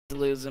to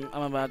lose him.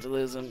 I'm about to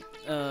lose him.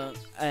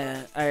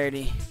 I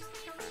already...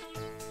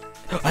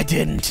 I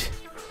didn't.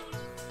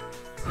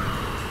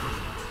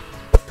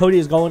 Cody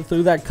is going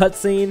through that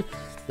cutscene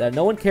that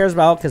no one cares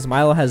about because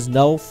Milo has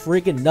no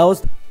freaking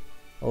nose.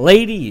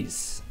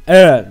 Ladies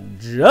and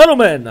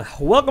gentlemen,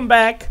 welcome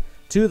back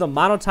to the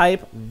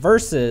Monotype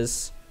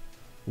versus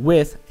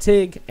with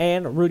Tig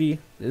and Rudey.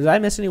 Did I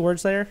miss any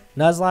words there?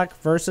 Nuzlocke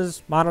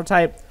versus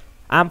Monotype.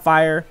 I'm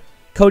fire.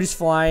 Cody's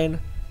flying.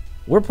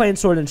 We're playing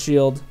Sword and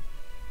Shield.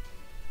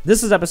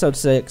 This is episode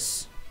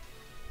 6.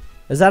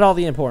 Is that all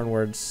the important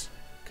words,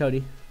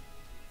 Cody?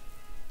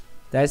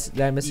 Did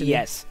I miss any?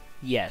 Yes.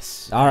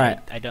 Yes. All right.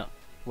 I don't.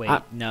 Wait.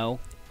 No.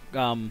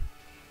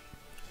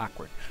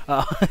 Awkward.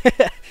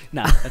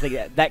 No. I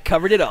think that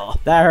covered it all.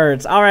 That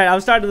hurts. All right. I'm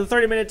starting the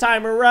 30-minute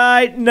timer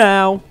right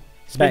now.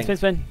 Spin, spin,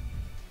 spin.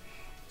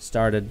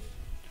 Started.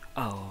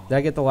 Oh. Did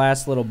I get the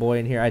last little boy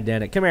in here? I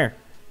didn't. Come here.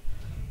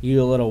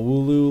 You little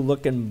Wooloo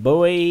looking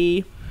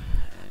boy.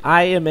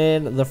 I am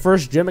in the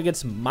first gym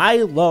against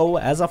Milo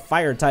as a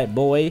fire type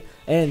boy.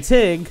 And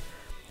Tig,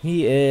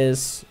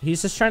 he's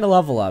just trying to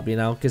level up, you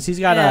know, because he's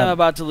got I'm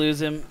about to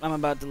lose him. I'm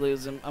about to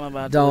lose him.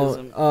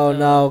 Oh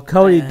no,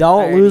 Cody,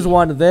 don't lose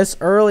one this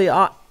early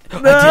on.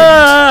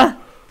 I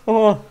didn't.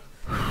 Oh.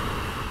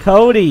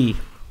 Cody.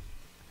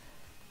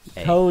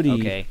 Hey, Cody.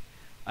 Okay.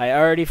 I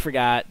already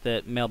forgot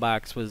that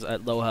Mailbox was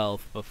at low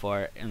health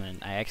before, and then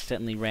I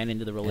accidentally ran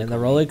into the roly-poly. And the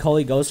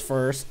roly-poly goes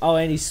first. Oh,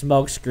 and he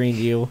smoke screened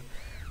you.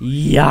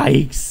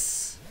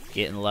 Yikes.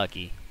 Getting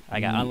lucky. I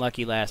got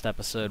unlucky last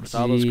episode with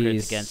all those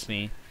crits against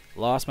me.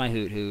 Lost my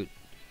hoot.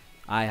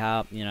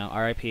 IHOP, you know,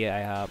 RIP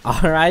IHOP.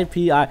 RIP.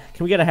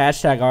 Can we get a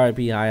hashtag RIP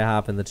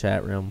IHOP in the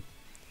chat room?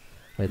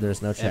 Wait,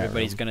 there's no chat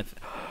Everybody's room. gonna...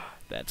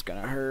 That's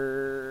gonna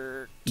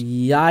hurt.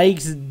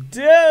 Yikes,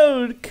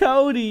 dude.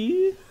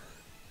 Cody.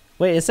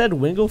 Wait, it said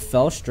Wingle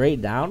fell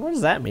straight down? What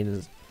does that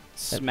mean?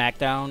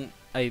 Smackdown,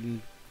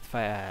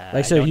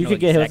 like, so you could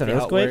get hit with an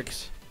earthquake?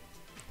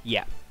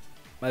 Yeah.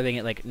 I think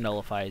it, like,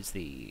 nullifies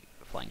the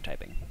flying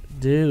typing.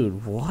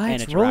 Dude, what?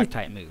 And it's a rock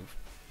type move.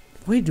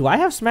 Wait, do I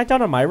have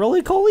Smackdown on my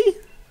roly-poly?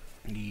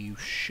 You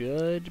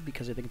should,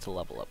 because I think it's a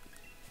level up.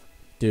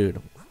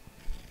 Dude.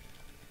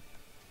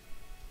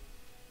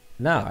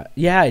 No.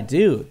 Yeah, I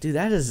do. Dude,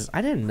 that is...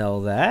 I didn't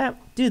know that.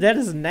 Dude, that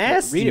is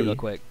nasty. Read it real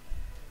quick.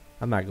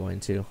 I'm not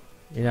going to.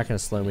 You're not going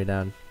to slow me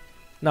down.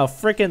 No,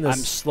 frickin' this...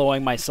 I'm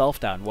slowing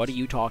myself down. What are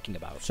you talking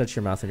about? Shut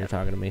your mouth when you're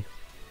talking to me.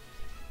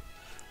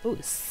 Ooh,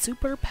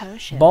 super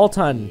potion.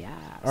 Bolton. Yes.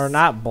 Or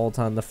not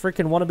Bolton. The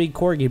frickin' wannabe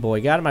corgi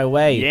boy. Get out of my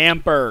way.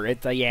 Yamper.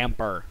 It's a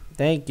Yamper.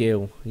 Thank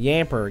you.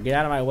 Yamper. Get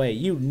out of my way.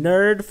 You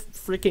nerd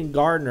frickin'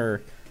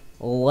 gardener.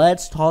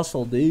 Let's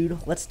tussle, dude.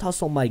 Let's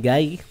tussle, my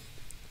guy.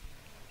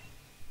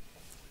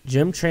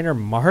 Gym trainer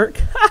Mark?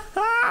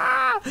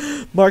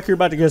 Mark, you're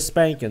about to go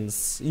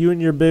spankings. You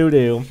and your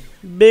boo-doo.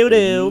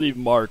 Boo-doo. Leave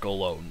Mark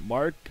alone.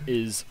 Mark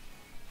is...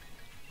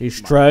 He's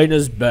trying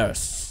his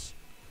best.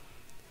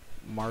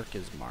 Mark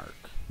is Mark.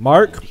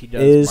 Mark He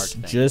does is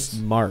Mark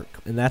just Mark.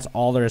 And that's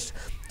all there is.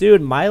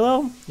 Dude,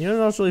 Milo, you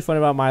know what's really funny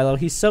about Milo?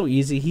 He's so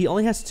easy. He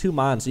only has 2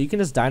 mons, so you can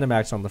just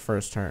Dynamax on the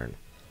first turn.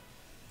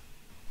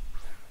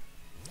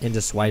 And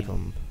just swipe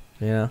him.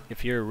 Yeah.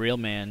 If you're a real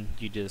man,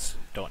 you just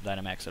don't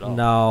Dynamax at all.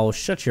 No,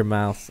 shut your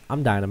mouth.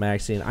 I'm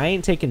Dynamaxing. I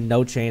ain't taking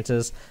no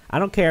chances. I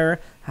don't care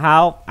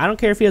how. I don't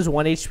care if he has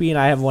 1 HP and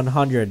I have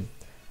 100.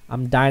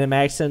 I'm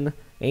Dynamaxing.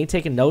 Ain't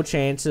taking no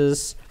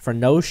chances for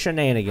no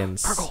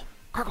shenanigans.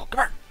 Carkle, come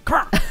here,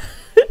 come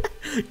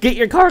here. Get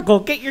your Carkle.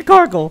 Get your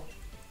Carkle.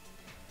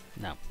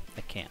 No,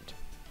 I can't.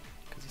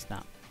 Because he's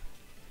not.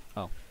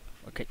 Oh.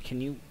 Okay, can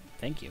you...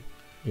 Thank you.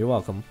 You're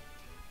welcome.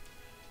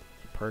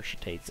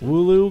 Pershitates it.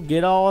 Wooloo,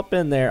 get all up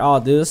in there. Oh,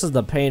 dude, this is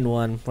the pain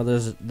one where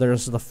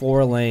there's the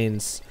 4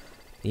 lanes.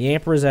 The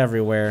Yamper's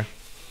everywhere.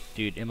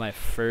 Dude, in my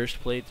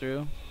first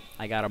playthrough,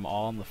 I got them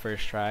all in the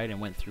first try and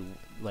went through,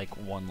 like,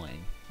 1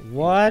 lane.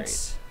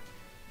 What?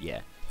 Yeah.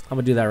 I'm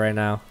going to do that right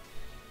now.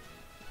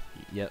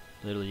 Yep.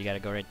 Literally, you got to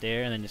go right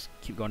there and then just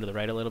keep going to the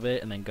right a little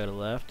bit and then go to the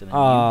left. And then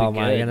Oh,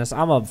 my goodness.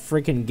 I'm a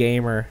freaking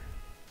gamer.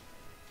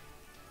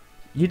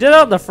 You did it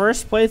on the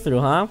first playthrough,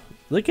 huh?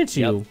 Look at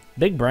you. Yep.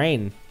 Big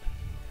brain.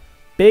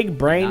 Big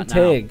brain Not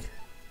Tig.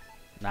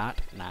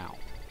 Not now.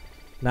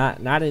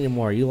 Not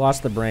anymore. You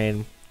lost the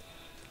brain.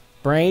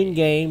 Brain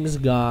game's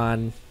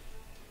gone.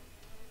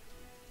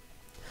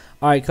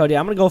 Alright, Cody,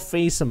 I'm going to go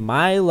face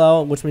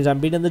Milo, which means I'm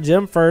beating the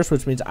gym first,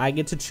 which means I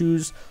get to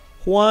choose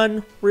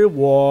 1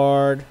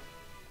 reward.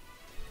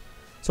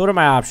 So what are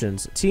my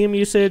options? TM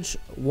usage,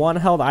 1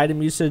 held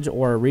item usage,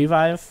 or a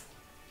revive?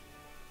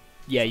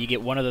 Yeah, you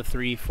get one of the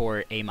 3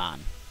 for Amon.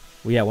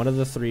 Well, yeah, one of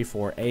the 3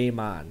 for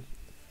Amon.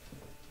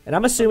 And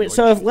I'm assuming,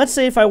 so let's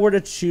say if I were to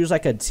choose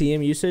like a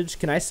TM usage,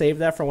 can I save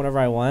that for whenever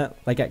I want?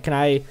 Like, can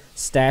I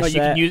stash that? No, you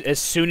can use, as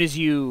soon as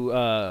you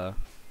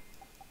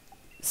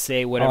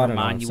say whatever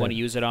mon you want to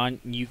use it on,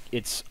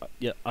 it's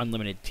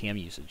unlimited TM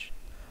usage.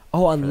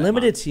 Oh,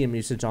 unlimited TM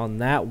usage on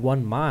that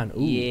 1 mon.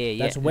 Ooh,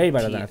 yeah, that's way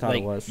better than I thought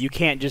it was. You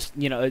can't just,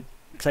 because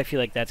I feel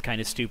like that's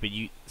kind of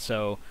stupid.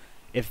 So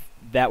if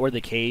that were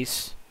the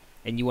case,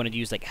 and you wanted to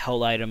use like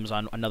held items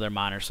on another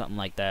mon or something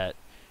like that,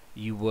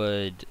 you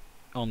would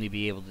only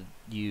be able to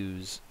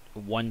use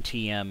 1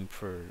 TM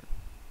for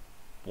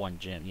 1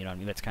 gym. You know what I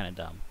mean? That's kind of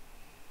dumb.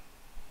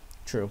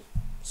 True.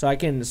 So I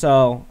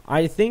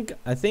think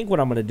what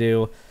I'm gonna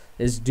do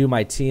is do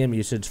my TM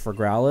usage for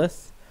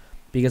Growlithe,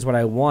 because what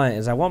I want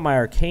my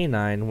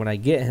Arcanine when I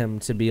get him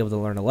to be able to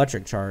learn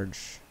Electric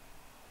Charge.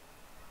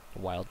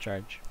 Wild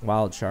Charge.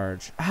 Wild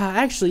Charge.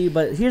 Actually,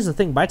 but here's the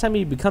thing: by the time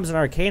he becomes an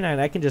Arcanine,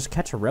 I can just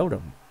catch a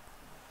Rotom.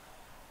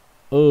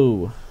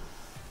 Ooh.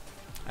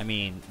 I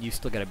mean, you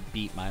still gotta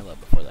beat Milo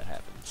before that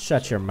happens.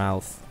 Shut your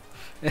mouth.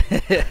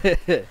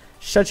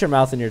 Shut your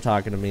mouth when you're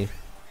talking to me.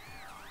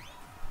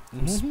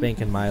 I'm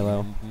spanking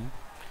Milo.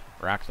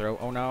 Rock throw.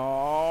 Oh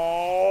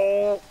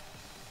no!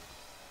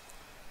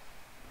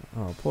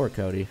 Oh, poor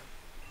Cody.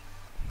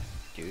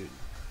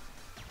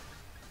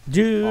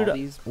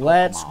 Dude,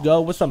 let's go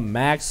with a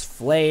Max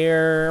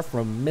Flare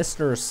from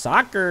Mr.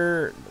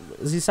 Soccer.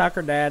 Is he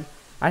Soccer Dad?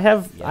 I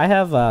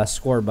have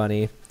Score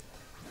Bunny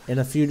in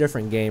a few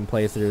different game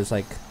playthroughs,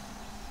 like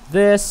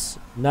this,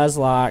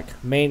 Nuzlocke,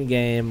 main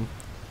game,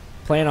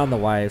 playing on the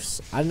wifes.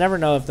 I never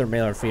know if they're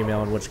male or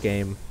female in which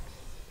game.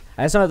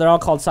 I just know they're all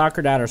called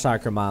Soccer Dad or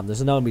Soccer Mom.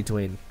 There's no in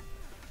between.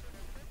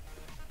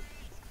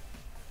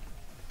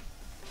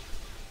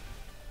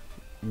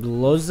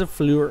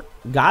 Gazafleur.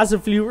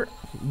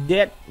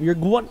 Dead. You're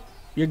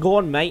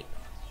going, mate.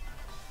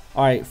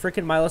 Alright,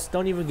 freaking Milos,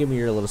 don't even give me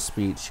your little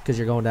speech, because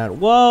you're going down.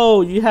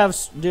 Whoa, you're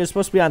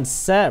supposed to be on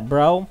set,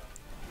 bro.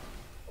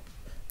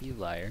 You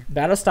liar.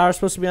 Battlestar's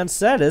supposed to be on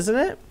set, isn't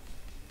it?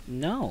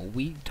 No,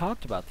 we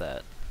talked about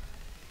that.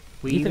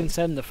 We even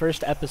said in the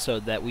first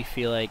episode that we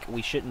feel like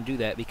we shouldn't do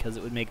that because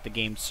it would make the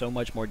game so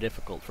much more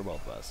difficult for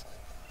both of us.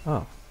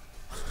 Oh.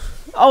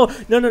 Oh,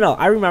 no.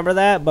 I remember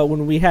that, but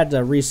when we had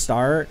to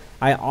restart,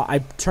 I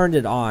turned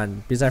it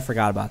on because I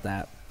forgot about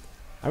that.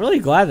 I'm really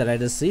glad that I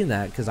just seen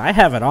that because I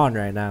have it on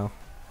right now.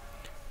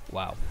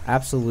 Wow.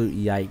 Absolute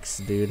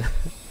yikes, dude.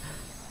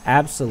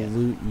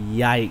 Absolute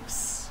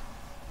yikes.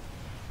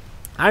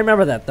 I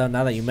remember that, though,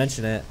 now that you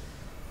mention it.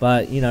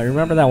 But, you know,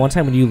 remember that one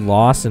time when you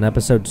lost in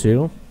episode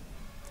 2?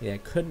 Yeah,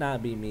 could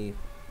not be me.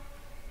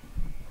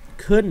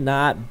 Could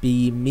not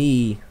be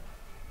me.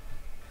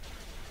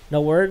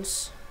 No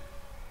words?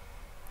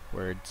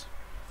 Words.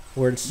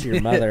 Words to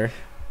your mother.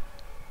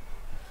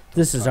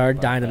 This is our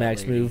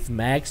Dynamax move,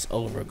 Max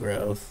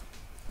Overgrowth.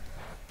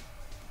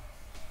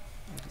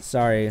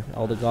 Sorry,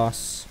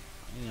 Eldegoss.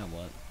 You know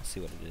what? Let's see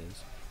what it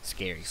is.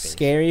 Scary face.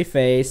 Scary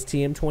face,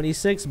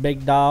 TM26,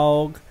 big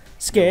dog.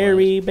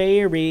 Scary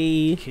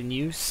berry. Can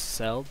you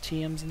sell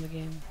TMs in the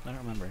game? I don't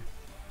remember.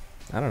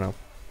 I don't know.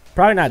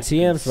 Probably not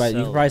TMs, but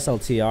you can probably sell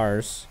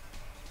TRs.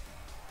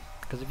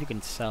 Because if you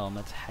can sell them,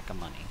 that's a heck of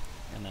money.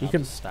 And then you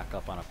can stock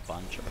up on a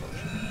bunch of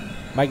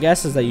potions. My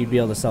guess is that you'd be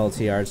able to sell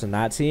TRs and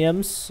not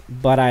TMs,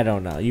 but I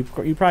don't know. You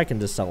probably can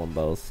just sell them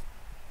both.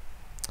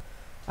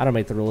 I don't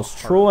make the rules.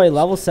 Troy,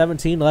 level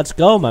 17. Let's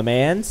go, my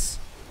mans.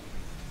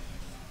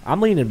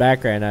 I'm leaning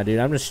back right now, dude.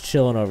 I'm just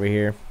chilling over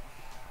here.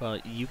 Well,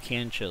 you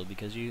can chill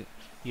because you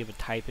have a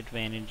type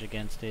advantage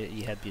against it.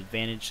 You had the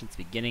advantage since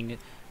the beginning,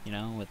 you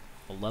know, with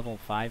a level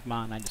 5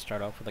 mon. I had to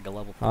start off with like a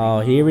level 3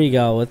 mon. Here we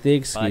go with the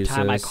excuses. By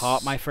the time I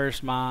caught my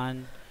first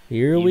mon,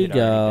 here we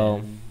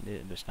go.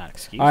 There's not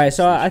excuses. All right,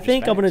 so I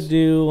think I'm gonna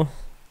do.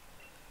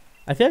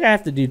 I feel like I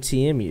have to do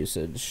TM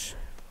usage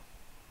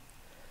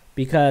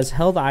because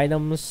held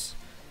items.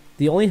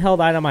 The only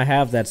held item I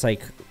have that's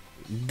like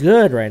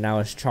good right now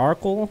is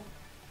charcoal,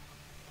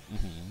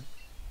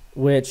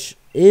 which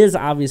is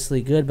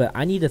obviously good. But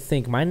I need to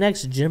think. My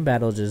next gym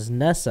battle is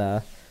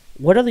Nessa.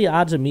 What are the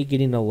odds of me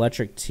getting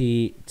electric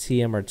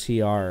TM or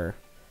TR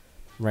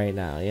right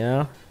now? You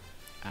know.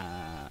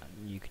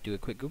 You could do a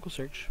quick Google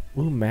search.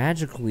 Ooh,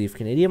 Magical Leaf.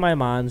 Can any of my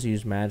mons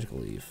use Magical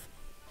Leaf?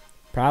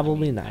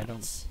 Probably not. I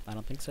don't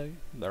think so.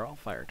 They're all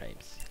fire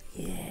types.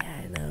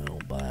 Yeah, I know,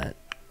 but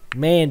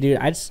man, dude,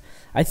 I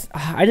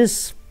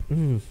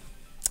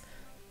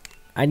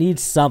need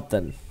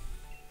something.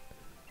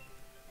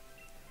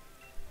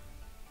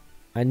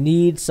 I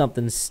need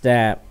something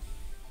stat.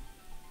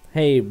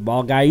 Hey,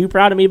 ball guy, you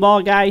proud of me,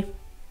 ball guy?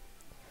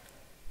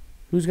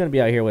 Who's gonna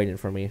be out here waiting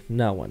for me?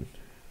 No one.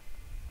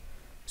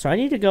 So I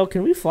need to go.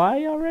 Can we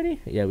fly already?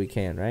 Yeah, we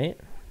can, right?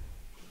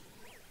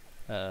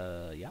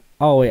 Yeah.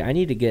 Oh, wait. I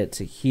need to get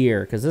to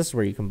here because this is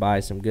where you can buy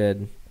some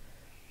good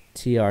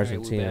TRs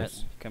and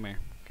TMs. Come here.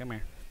 Come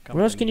here.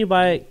 Where else can you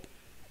buy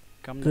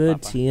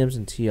good TMs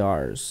and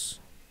TRs?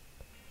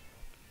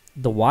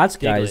 The Watts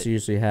guys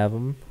usually have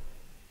them.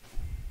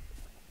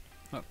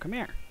 Oh, come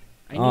here.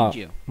 I need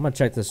you. I'm going to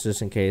check this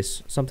just in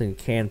case. Something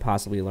can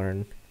possibly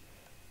learn.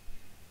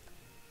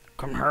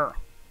 Come here.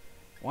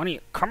 Why don't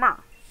you come here?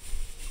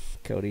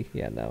 Cody,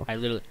 yeah, no.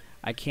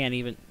 I can't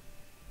even.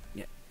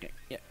 Yeah.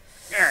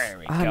 There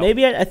we go.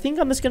 Maybe I think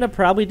I'm just gonna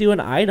probably do an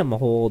item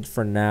hold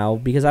for now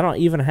because I don't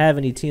even have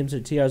any teams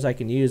or TRs I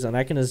can use, and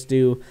I can just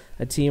do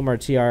a team or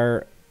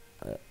TR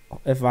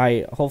if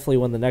I hopefully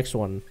win the next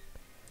one.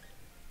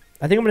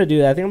 I think I'm gonna do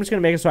that. I think I'm just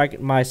gonna make it so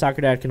my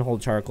soccer dad can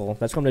hold charcoal.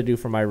 That's what I'm gonna do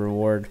for my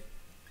reward.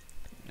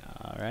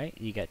 Alright,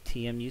 you got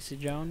TM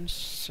usage on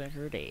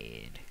Sacred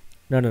Aid.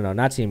 No,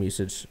 not team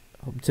usage.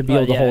 To be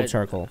able to hold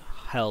charcoal.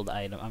 Held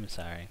item, I'm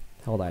sorry.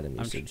 Held item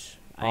usage.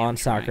 On I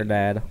Soccer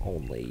Dad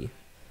only.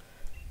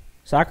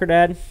 Soccer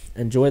Dad,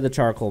 enjoy the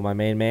charcoal, my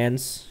main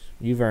mans.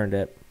 You've earned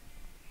it.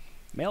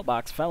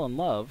 Mailbox fell in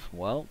love.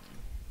 Well,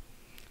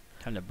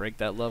 time to break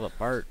that love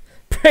apart.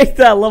 Break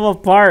that love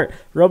apart.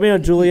 Romeo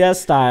and Juliet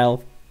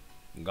style.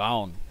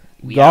 Gone.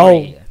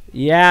 Go.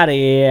 Yeah,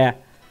 yeah.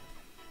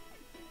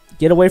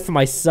 Get away from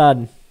my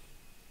son.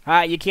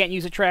 You can't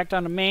use attract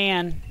on a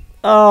man.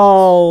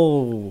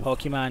 Oh.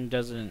 Pokemon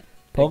doesn't.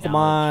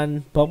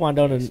 Pokemon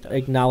don't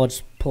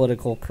acknowledge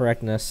political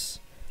correctness.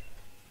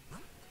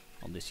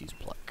 I'll just use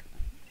pluck.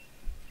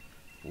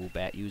 Ooh,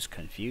 bat use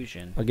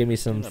confusion. I'll give me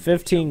some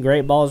 15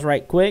 great balls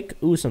right quick.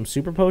 Ooh, some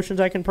super potions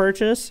I can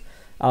purchase.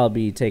 I'll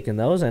be taking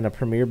those and a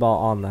premier ball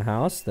on the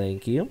house.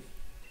 Thank you.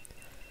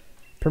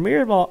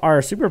 Premier ball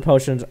are super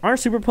potions.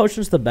 Aren't super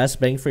potions the best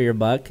bang for your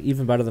buck?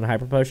 Even better than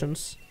hyper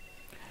potions?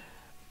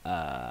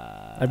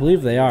 I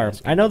believe they are.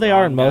 I know they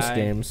are in most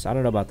games. I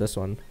don't know about this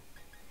one.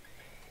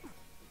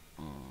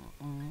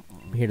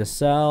 I'm here to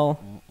sell.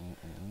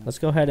 Let's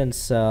go ahead and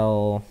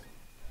sell.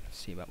 Let's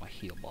see about my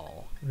heal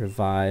ball.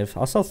 Revive.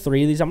 I'll sell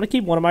 3 of these. I'm going to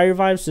keep one of my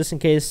revives just in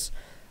case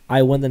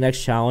I win the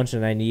next challenge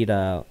and I need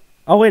a...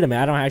 Oh, wait a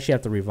minute. I don't actually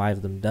have to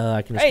revive them. Duh,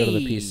 I can just go to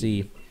the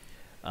PC.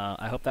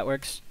 I hope that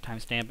works. Time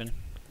stamping.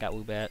 Got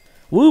Woobat.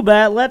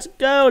 Woobat, let's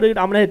go, dude.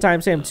 I'm going to hit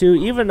timestamp 2,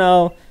 even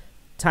though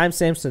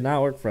timestamps did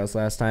not work for us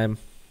last time.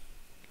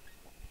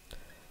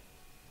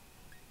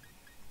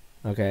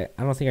 Okay,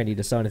 I don't think I need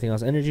to sell anything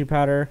else. Energy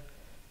powder.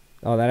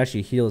 Oh, that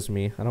actually heals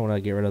me. I don't want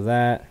to get rid of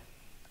that.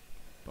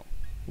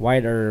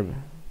 White herb.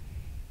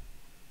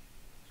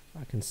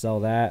 I can sell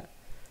that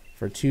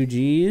for 2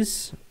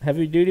 Gs.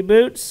 Heavy duty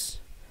boots.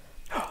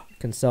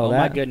 Can sell that.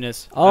 Oh my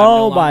goodness.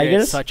 Oh my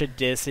goodness. Such a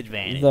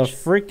disadvantage. The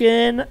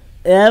freaking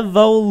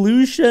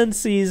evolution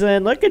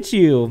season. Look at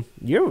you.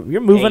 You're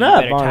moving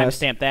up. You better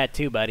timestamp that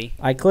too, buddy.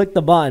 I clicked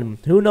the button.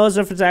 Who knows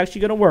if it's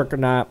actually gonna work or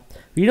not?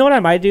 You know what I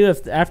might do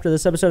if after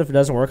this episode, if it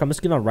doesn't work, I'm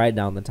just gonna write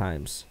down the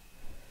times.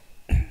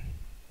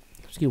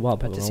 Just keep wild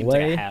But this seems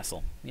like a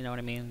hassle. You know what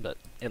I mean? But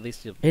at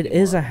least it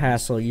is a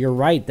hassle. You're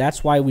right.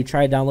 That's why we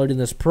tried downloading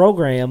this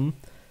program.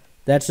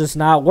 That's just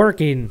not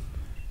working.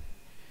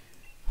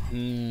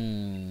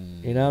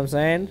 You know what I'm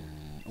saying?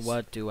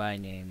 What do I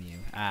name you?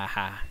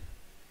 Aha.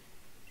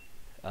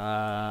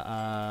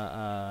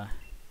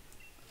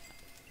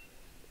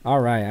 All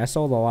right. I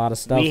sold a lot of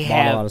stuff. We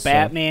have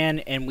Batman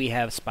and we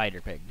have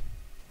Spider Pig.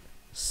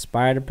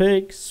 Spider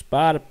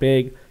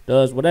Pig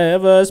does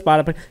whatever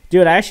Spider Pig.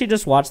 Dude, I actually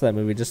just watched that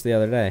movie just the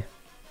other day.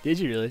 Did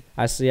you really?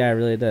 I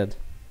really did.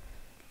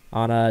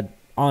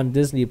 On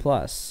Disney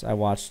Plus, I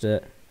watched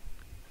it.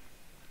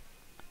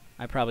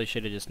 I probably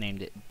should have just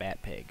named it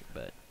Bat Pig,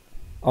 but.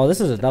 Oh,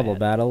 this is a double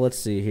battle. Let's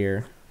see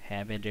here.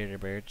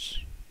 Birds.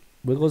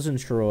 Wiggles and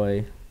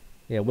Troy.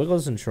 Yeah,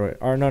 Wiggles and Troy.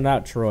 Or no,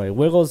 not Troy.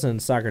 Wiggles and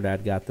Soccer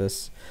Dad got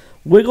this.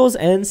 Wiggles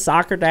and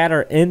Soccer Dad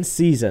are in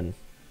season.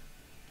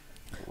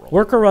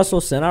 Worker Russell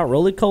sent out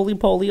Roly Coly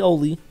Poly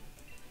Oly.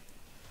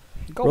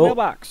 Go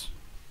mailbox.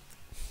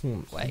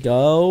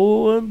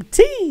 Go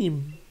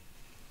team.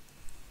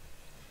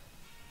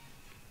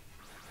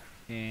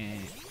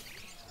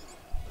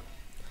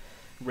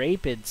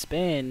 Rapid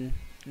spin.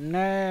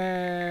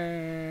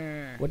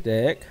 No. What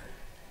the heck?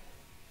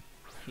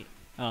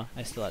 Oh,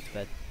 I still have to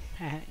bed.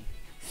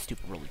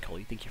 Stupid Roly Coly.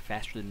 You think you're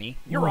faster than me?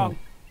 You're wrong.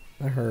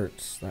 That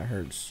hurts. That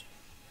hurts.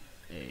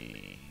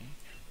 Hey.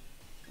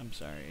 I'm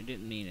sorry. I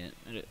didn't mean it.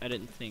 I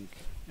didn't think.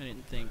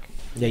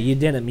 Yeah, you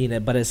didn't mean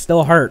it, but it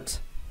still hurt.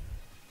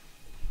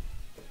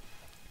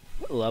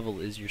 What level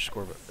is your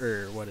score?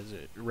 Or what is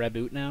it?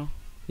 Reboot now?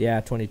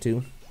 Yeah,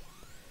 22.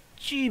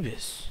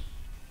 Jeebus.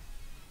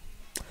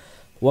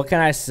 What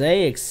can I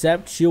say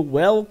except you're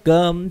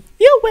welcome?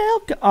 You're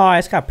welcome. Oh, I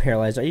just got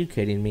paralyzed. Are you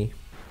kidding me?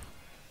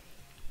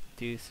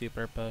 Do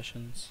super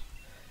potions.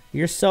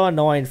 You're so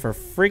annoying for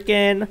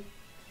freaking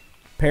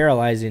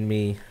paralyzing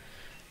me.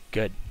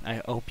 Good.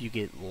 I hope you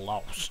get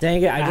lost.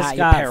 Dang it! I just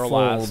got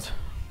paralyzed.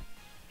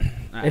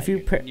 If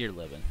you're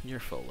living, you're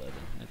full living.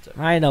 It's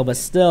okay. I know, but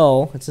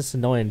still, it's just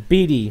annoying.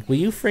 BD, will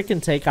you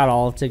freaking take out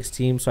all of Tig's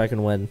team so I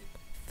can win?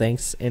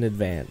 Thanks in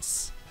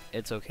advance.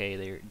 It's okay.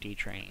 They're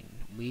D-train.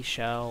 We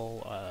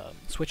shall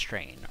switch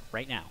train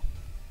right now.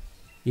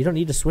 You don't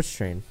need to switch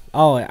train.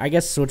 Oh, I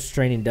guess switch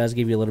training does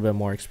give you a little bit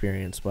more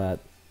experience, but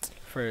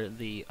for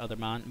the other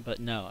mon. But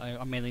no,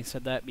 I mainly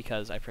said that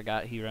because I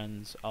forgot he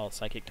runs all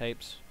psychic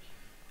types.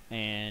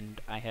 And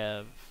I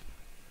have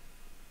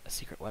a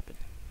secret weapon.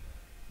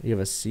 You have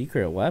a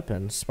secret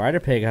weapon? Spider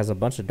Pig has a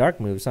bunch of dark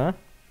moves, huh?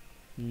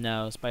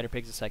 No, Spider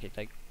Pig's a psychic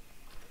type.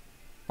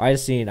 I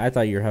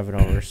thought you were having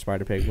over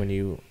Spider Pig when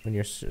you're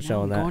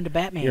showing that. I'm going to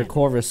Batman. You're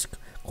Corvus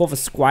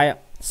Squire.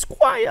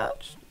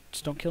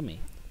 Just don't kill me.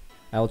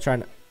 I will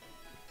try.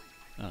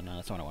 Oh no,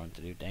 that's not what I wanted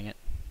to do. Dang it.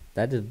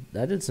 That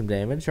did some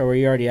damage. Or were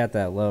you already at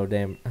that low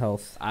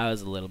health? I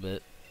was a little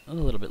bit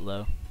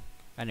low.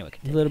 I knew I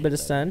could take a little bit of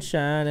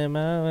sunshine in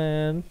my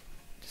wind.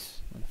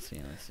 Let's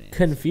see. Let's see.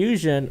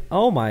 Confusion.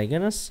 Oh my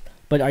goodness.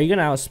 But are you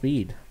gonna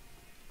outspeed?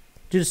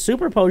 Dude,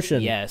 super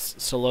potion. Yes,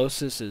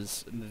 SwSh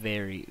is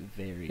very,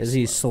 very. Is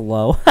he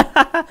slow?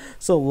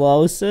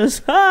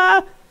 SwSh.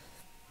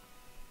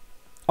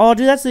 Oh,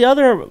 dude, that's the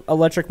other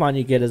electric mon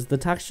you get is the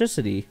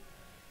toxicity.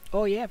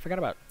 Oh yeah, I forgot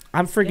about.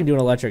 I'm freaking doing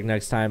electric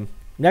next time.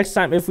 Next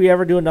time, if we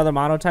ever do another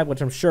monotype, which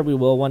I'm sure we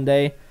will one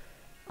day,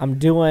 I'm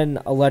doing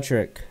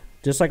electric,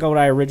 just like what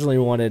I originally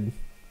wanted.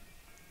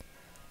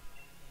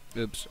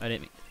 Oops, I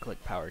didn't mean to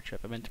click power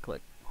trip. I meant to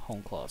click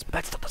home claws, but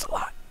that still does a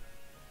lot.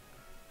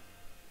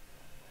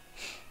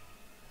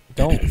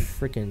 Don't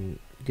freaking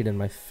get in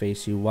my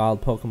face, you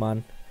wild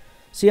Pokemon.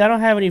 See, I don't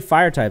have any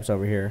fire types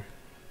over here.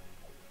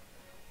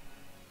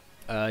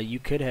 You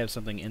could have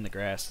something in the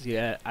grass.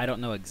 Yeah, I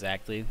don't know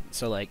exactly.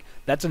 So, like,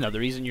 that's another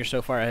reason you're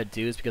so far ahead,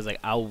 too, is because, like,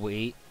 I'll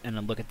wait and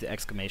then look at the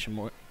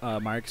exclamation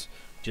marks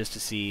just to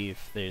see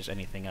if there's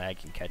anything I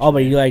can catch. Oh,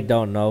 but you, like,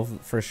 don't know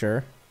for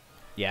sure?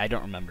 Yeah, I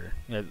don't remember.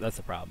 That's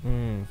the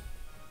problem.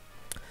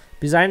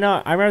 Because I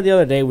remember the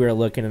other day we were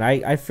looking, and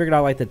I figured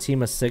out, like, the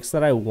team of 6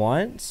 that I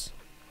want.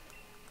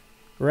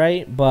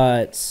 Right?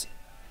 But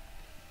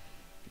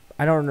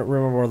I don't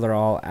remember where they're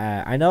all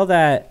at. I know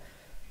that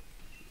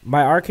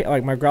my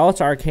Growlithe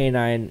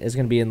Arcanine is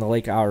going to be in the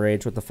Lake of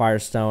Outrage with the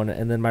Firestone,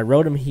 and then my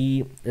Rotom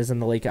Heat is in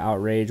the Lake of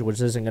Outrage,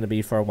 which isn't going to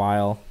be for a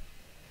while.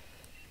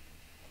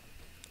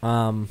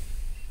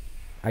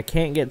 I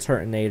can't get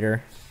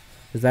Turtonator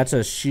because that's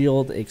a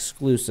Shield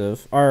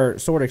exclusive or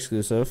Sword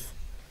exclusive.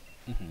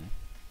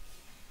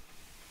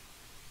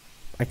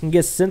 I can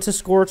get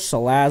Scorch,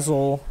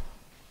 Salazzle.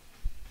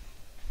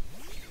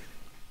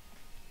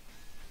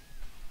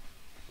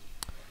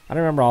 I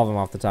don't remember all of them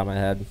off the top of my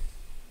head.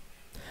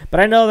 But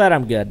I know that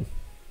I'm good.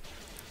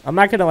 I'm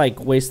not going to,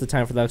 like, waste the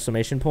time for the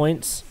exclamation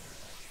points.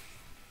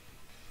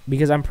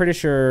 Because I'm pretty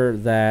sure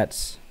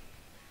that...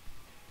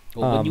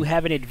 Well, when you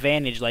have an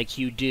advantage like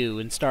you do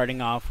in starting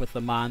off with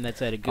a mon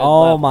that's at a good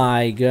level. level.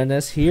 My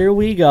goodness. Here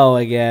we go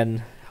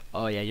again.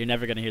 Oh, yeah. You're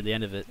never going to hear the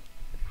end of it.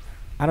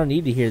 I don't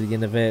need to hear the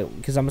end of it.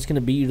 Because I'm just going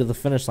to beat you to the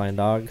finish line,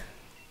 dog.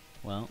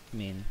 Well, I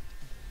mean,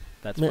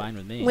 that's fine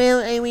with me.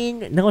 Well, I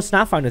mean... No, it's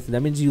not fine with you.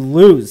 That means you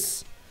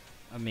lose.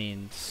 I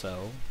mean,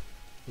 so...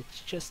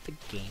 It's just a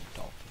game,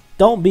 Dolphin.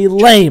 Don't be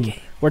lame.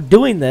 We're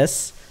doing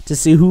this to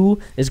see who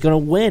is going to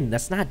win.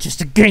 That's not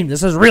just a game.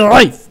 This is real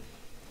life.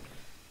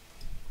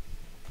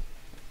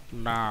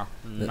 No,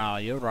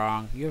 you're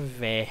wrong. You're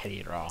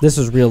very wrong. This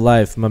is real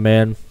life, my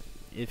man.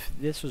 If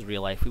this was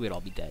real life, we would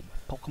all be dead.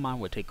 Pokemon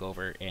would take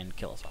over and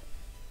kill us all.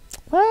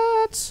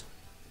 What?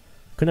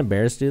 Couldn't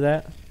bears do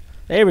that?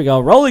 There we go.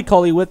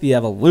 Roly-Poly with the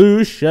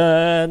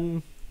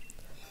evolution.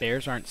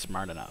 Bears aren't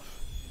smart enough.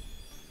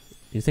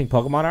 You think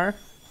Pokemon are?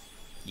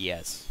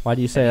 Yes. Why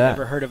do you say that?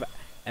 Ever heard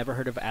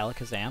of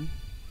Alakazam?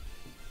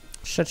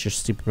 Shut your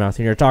stupid mouth.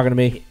 You're talking to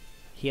me.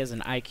 He has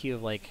an IQ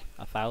of like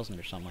 1,000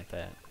 or something like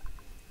that.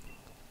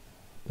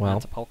 Well,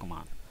 that's a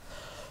Pokemon.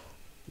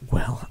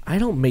 Well, I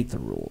don't make the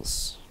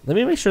rules. Let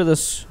me make sure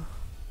this.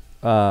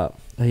 Oh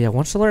yeah,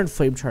 once you learn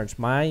Flame Charge,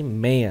 my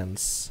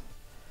mans,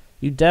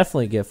 you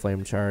definitely get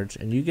Flame Charge,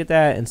 and you get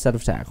that instead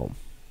of Tackle.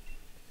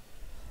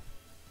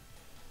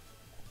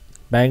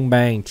 Bang,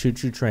 bang,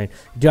 choo-choo train.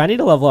 Dude, I need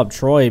to level up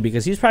Troy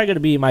because he's probably going to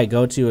be my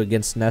go-to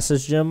against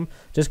Nessa's gym.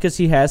 Just because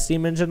he has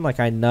Steam Engine. Like,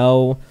 I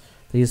know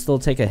that he'll still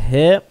take a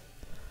hit,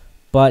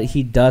 but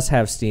he does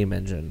have Steam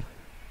Engine.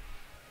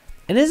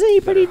 And isn't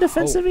he pretty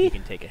defensive-y? He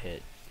can take a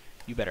hit.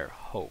 You better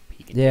hope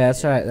he can Yeah,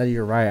 that's right.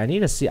 You're right. I need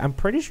to see. I'm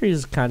pretty sure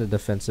he's kind of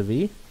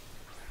defensive-y.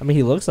 I mean,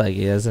 he looks like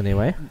he is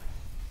anyway.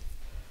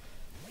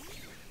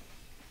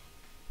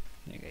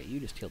 Okay, you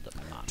just healed up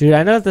my mom. Dude,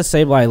 I know that the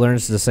Sableye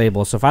learns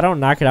Disable, so if I don't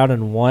knock it out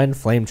in one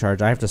Flame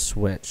Charge, I have to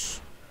switch.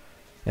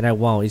 And I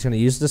won't. He's going to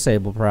use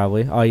Disable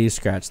probably. Oh, use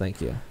Scratch,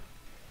 thank you.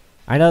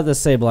 I know the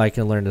Sableye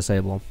can learn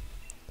Disable.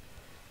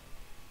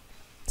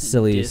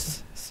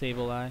 Sillies.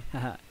 Sableye.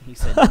 He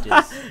said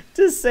dis.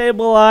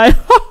 Disableeye.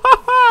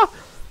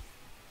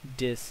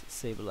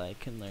 Sableye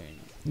can learn.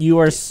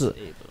 You're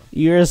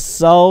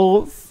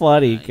so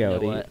funny, Cody. You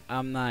know what?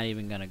 I'm not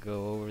even going to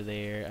go over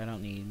there. I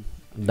don't need...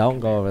 Don't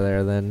go over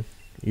there then.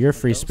 You're a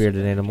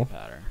free-spirited animal.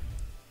 Powder.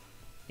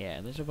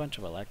 Yeah, there's a bunch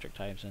of electric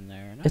types in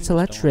there. It's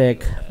electric.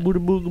 Booga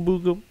booga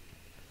booga.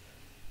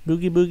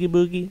 Boogie boogie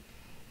boogie.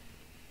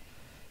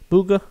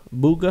 Booga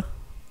booga.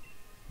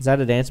 Is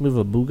that a dance move?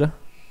 A booga?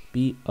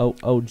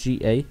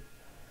 B-O-O-G-A.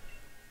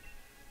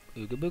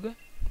 Ooga booga?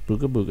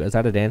 Booga booga. Is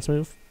that a dance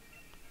move?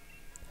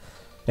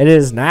 It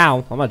is now.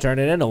 I'm gonna turn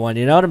it into one.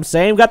 You know what I'm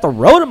saying? Got the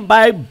Rotom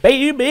bag,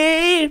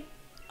 baby.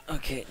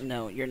 Okay,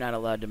 no, you're not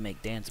allowed to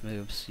make dance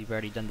moves. You've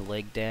already done the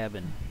leg dab,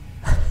 and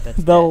that's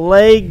the dead.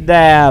 leg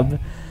dab.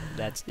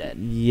 That's dead.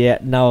 Yeah,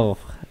 no.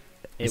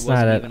 It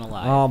wasn't even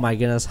alive. Oh my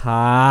goodness,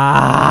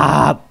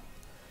 hop.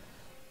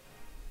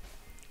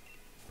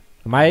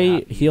 Am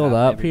I healed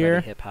up here?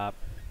 Hip hop.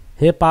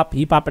 Hip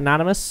hop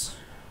anonymous.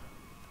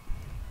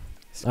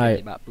 All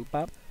right. Bop, boop,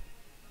 bop.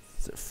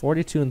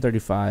 42 and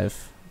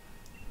 35.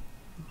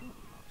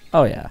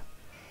 Oh yeah.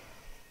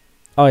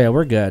 Oh yeah,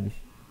 we're good.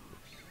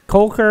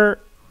 Colker.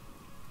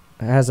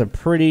 has a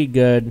pretty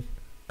good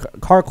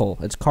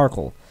Karkle. It's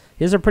Karkle.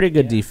 He has a pretty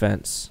good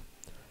defense.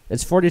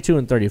 It's 42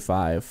 and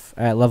 35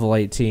 at level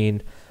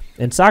 18,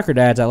 and Soccer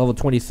Dad's at level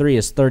 23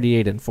 is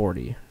 38 and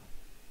 40.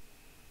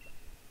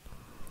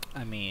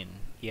 I mean,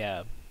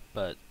 yeah,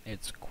 but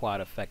it's quad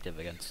effective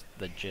against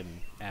the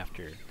gym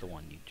after the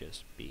one you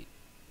just beat.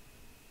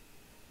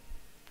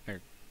 Or,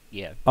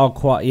 yeah. Oh,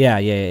 quad. Yeah.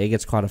 It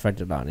gets quad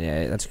effective on.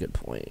 Yeah, that's a good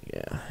point.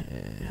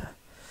 Yeah.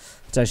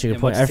 It's actually a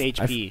good point.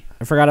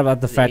 I forgot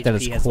about the fact that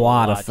it's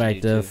quad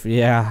effective.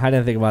 Yeah, I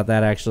didn't think about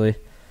that actually.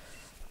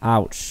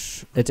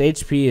 Ouch. Its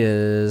HP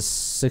is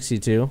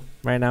 62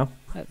 right now.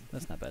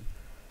 That's not bad.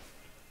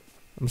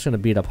 I'm just gonna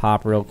beat up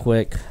Hop real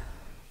quick.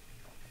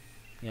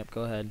 Yep,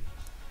 go ahead.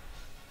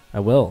 I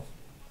will.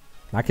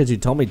 Not because you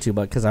told me to,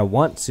 but because I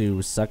want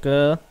to,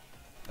 sucker.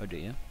 Oh, do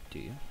you? Do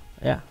you?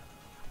 Yeah.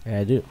 Yeah,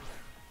 I do.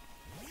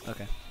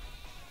 Okay.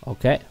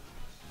 Okay.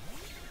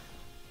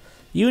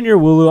 You and your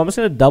Wooloo, I'm just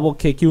going to double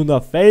kick you in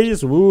the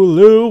face,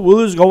 Wooloo.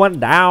 Wooloo's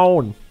going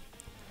down.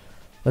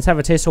 Let's have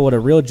a taste of what a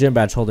real gym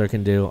badge holder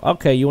can do.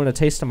 Okay, you want a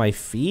taste of my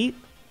feet?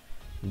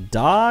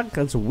 Dog?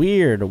 That's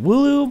weird.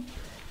 Wooloo,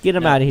 get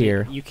him out of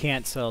here. You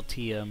can't sell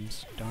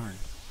TMs.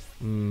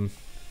 Darn.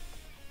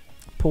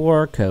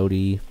 Poor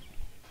Cody.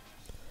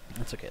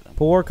 That's okay, though.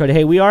 Poor Cody.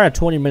 Hey, we are at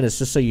 20 minutes,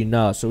 just so you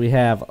know. So we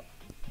have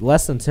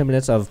less than 10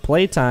 minutes of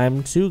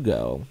playtime to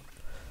go.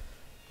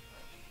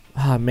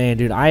 Ah, man,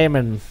 dude. I'm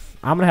going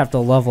to have to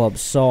level up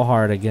so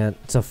hard again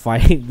to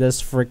fight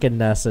this freaking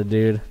Nessa,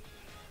 dude.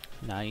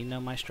 Now you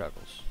know my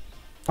struggles.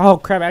 Oh,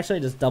 crap. Actually,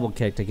 I just double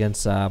kicked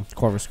against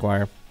Corvus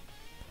Squire.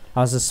 I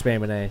was just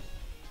spamming A.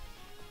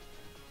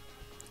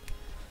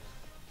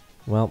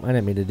 Well, I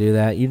didn't mean to do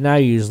that. You now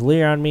use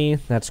Leer on me.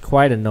 That's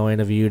quite annoying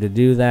of you to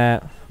do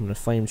that. I'm going to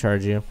flame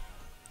charge you.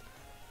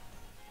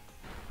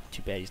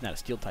 Too bad he's not a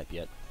steel type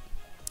yet.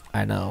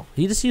 I know.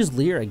 You just used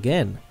Leer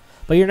again.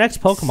 But your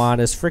next Pokemon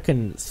is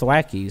freaking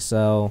Thwacky,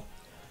 so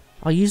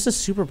I'll use the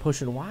super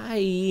potion.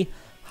 Why?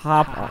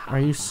 Hop, are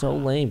you so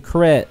lame?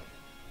 Crit.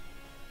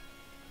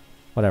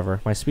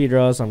 Whatever. My speed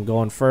rose, I'm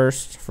going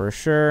first for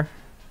sure.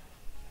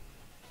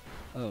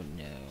 Oh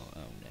no,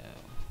 oh no.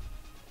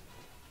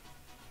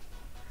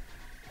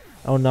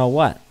 Oh no,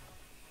 what?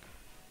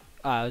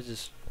 I was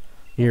just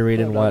You're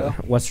reading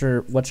what's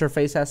your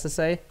face has to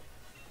say?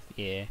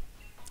 Yeah.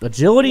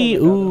 Agility,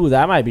 ooh,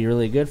 that might be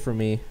really good for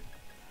me.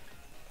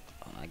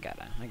 Oh, I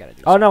gotta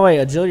do Oh no, wait,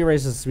 agility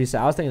raises the speed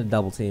stat. I was thinking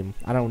double team.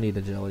 I don't need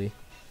agility.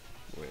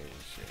 Where is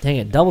it? Dang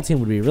it, double team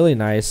would be really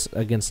nice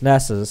against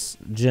Nessa's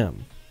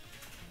gym.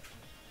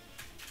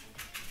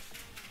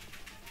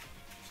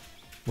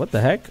 What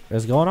the heck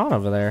is going on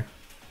over there?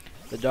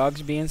 The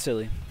dog's being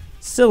silly.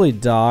 Silly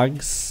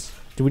dogs.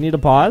 Do we need a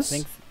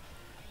pause?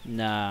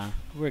 Nah,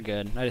 we're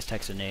good. I just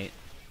texted Nate.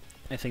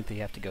 I think they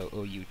have to go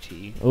OUT.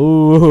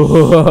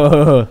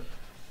 Ooh.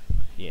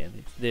 Yeah,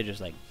 they're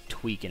just like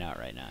tweaking out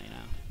right now, you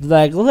know.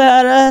 Like,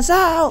 let us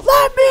out,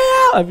 let me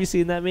out. Have you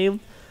seen that meme?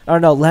 Oh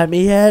no, let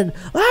me in,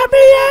 let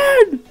me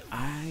in.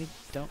 I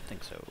don't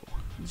think so.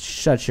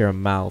 Shut your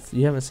mouth.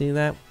 You haven't seen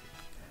that?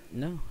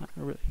 No, I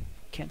really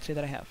can't say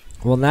that I have.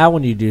 Well, now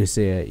when you do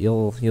see it,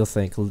 you'll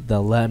think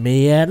the let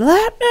me in,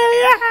 let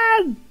me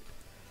in.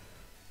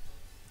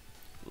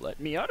 Let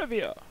me out of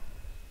here.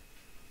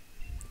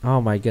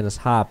 Oh my goodness,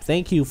 Hop.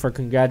 Thank you for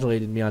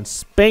congratulating me on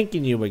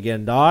spanking you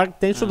again, dog.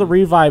 Thanks for the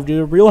revive,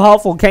 dude. Real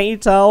helpful. Can't you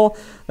tell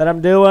that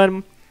I'm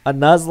doing a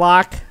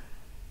Nuzlocke?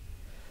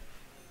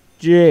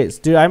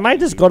 Jeez, dude, I might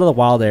just go to the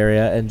wild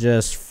area and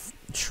just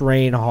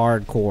train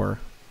hardcore.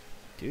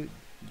 Dude,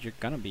 you're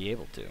gonna be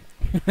able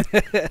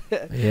to.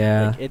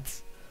 Yeah. Like,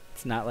 it's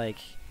not like.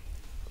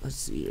 Let's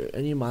see.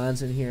 Any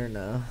mons in here?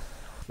 No.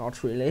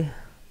 Not really.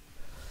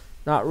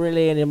 Not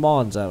really any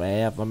mons over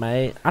here for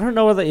me. I don't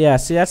know where the... Yeah,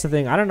 see, that's the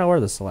thing. I don't know where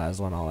the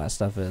Salazzle and all that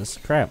stuff is.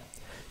 Crap.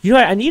 You know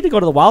what? I need to go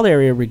to the wild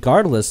area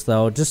regardless,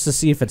 though, just to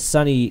see if it's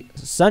sunny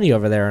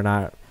over there or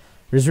not.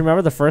 Because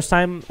remember the first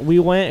time we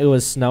went, it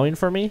was snowing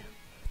for me?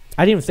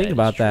 I didn't even think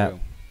about that.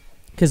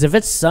 Because if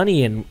it's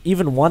sunny in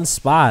even one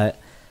spot,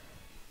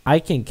 I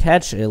can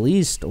catch at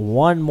least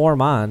one more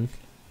mon.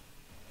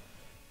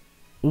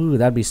 Ooh,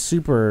 that'd be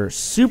super,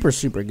 super,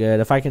 super good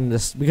if I can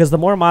just... Because the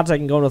more mods I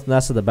can go with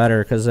Nessa, the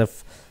better. Because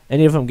if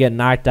any of them get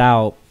knocked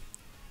out...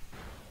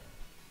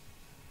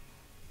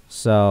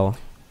 So...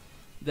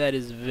 That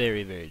is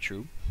very, very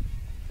true.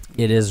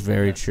 It is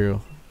very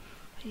true.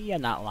 You're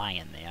not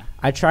lying there.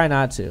 I try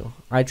not to.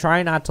 I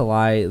try not to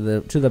lie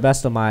to the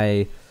best of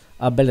my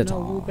ability.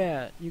 No,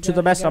 to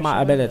the best of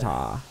my ability.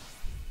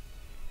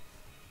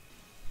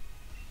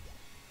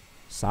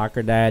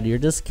 Soccer Dad, you're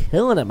just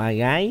killing it, my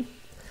guy.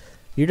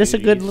 You're just a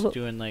good little...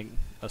 doing like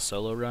a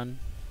solo run?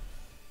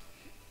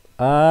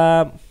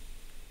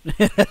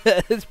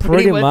 It's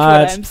pretty much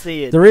what I'm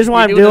seeing. The reason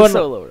why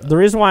the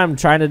reason why I'm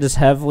trying to just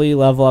heavily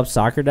level up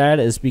Soccer Dad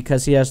is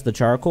because he has the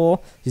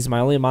charcoal. He's my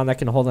only mon that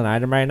can hold an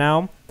item right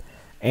now,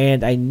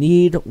 and I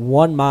need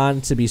one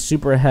mon to be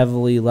super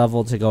heavily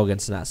leveled to go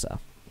against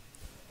Nessa.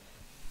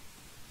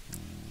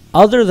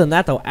 Other than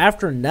that, though,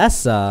 after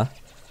Nessa,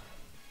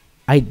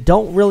 I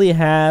don't really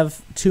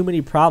have too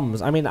many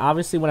problems. I mean,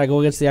 obviously, when I go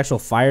against the actual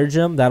fire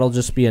gym, that'll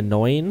just be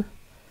annoying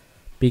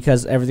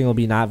because everything will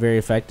be not very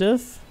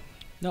effective.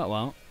 No, it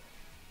won't.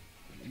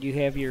 You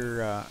have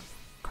your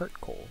cart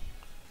coal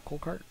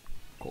cart.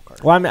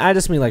 Well, I mean, I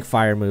just mean like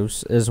fire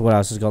moves is what I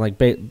was just going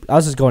like. I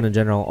was just going in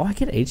general. Oh, I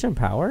get HM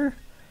power.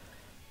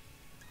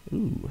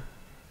 Ooh.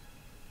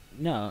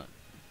 No,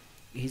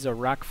 he's a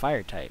rock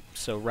fire type,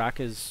 so rock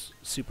is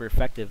super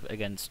effective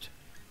against.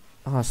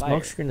 Oh,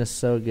 smoke screen is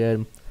so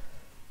good.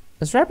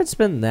 Is rapid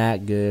spin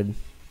that good?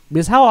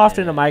 Because how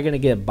often am I gonna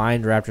get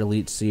bind raptor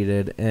elite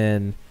seated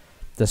in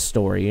the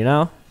story? You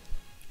know.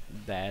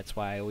 That's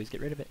why I always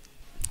get rid of it.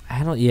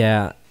 I don't.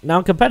 Yeah.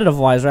 Now, competitive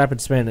wise,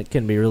 rapid spin it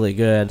can be really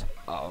good.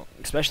 Oh,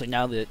 especially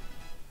now that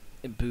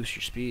it boosts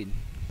your speed.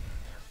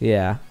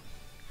 Yeah.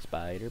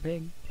 Spider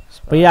pig.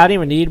 But yeah, I don't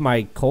even need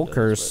my Cold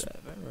Curse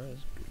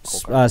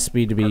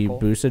speed to be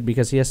boosted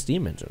because he has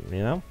Steam Engine. You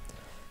know.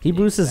 He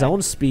boosts his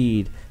own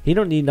speed. He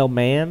don't need no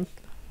man.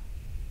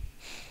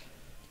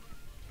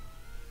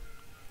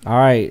 All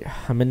right,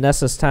 I'm in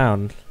Nessa's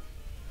town.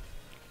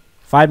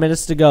 5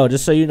 minutes to go.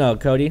 Just so you know,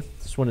 Cody.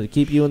 Just wanted to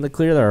keep you in the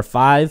clear. There are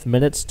 5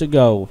 minutes to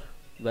go.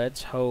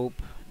 Let's hope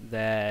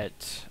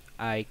that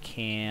I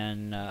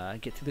can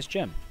get through this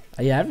gym.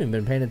 Yeah, I haven't even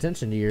been paying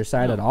attention to your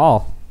side at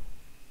all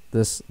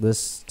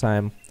this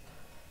time.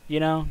 You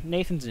know,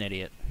 Nathan's an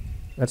idiot.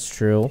 That's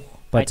true.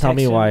 But tell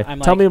me him, why. I'm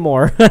Tell like, me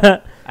more.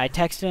 I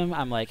text him.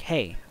 I'm like,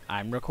 hey,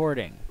 I'm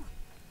recording.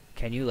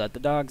 Can you let the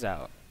dogs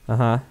out?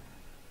 Uh-huh.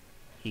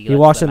 He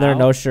walks in there,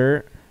 no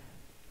shirt.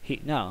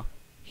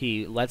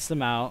 He lets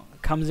them out,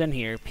 comes in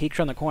here, peeks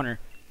around the corner.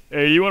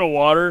 Hey, you want a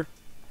water?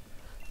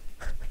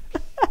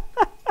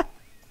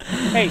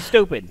 Hey,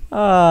 stupid.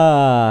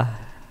 And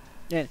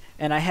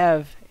I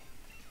have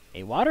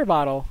a water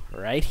bottle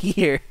right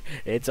here.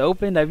 It's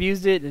opened. I've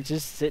used it. It's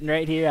just sitting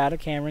right here out of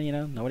camera, you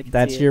know. Nobody can see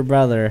it. That's your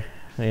brother,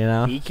 you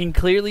know. He can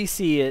clearly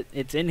see it.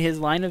 It's in his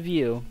line of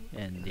view,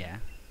 and yeah.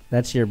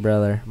 That's your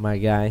brother, my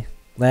guy.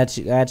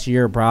 That's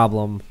your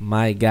problem,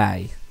 my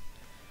guy.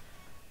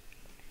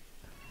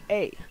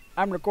 Hey,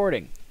 I'm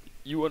recording.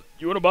 You want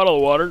a bottle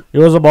of water?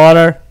 Here's a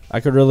water. I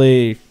could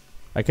really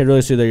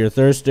see that you're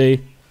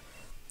thirsty,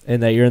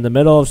 and that you're in the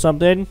middle of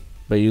something,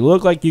 but you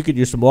look like you could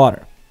use some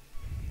water.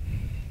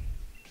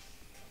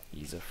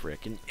 He's a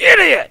frickin'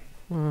 idiot.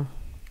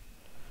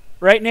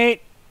 Right,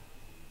 Nate?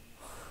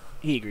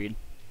 He agreed.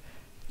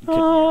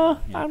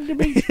 I'm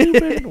being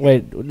stupid.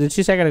 Wait, did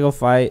she say I gotta go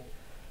fight?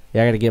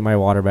 Yeah, I gotta get my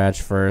water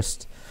badge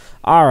first.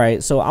 All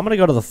right, so I'm gonna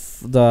go to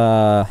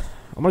the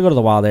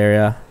wild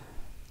area,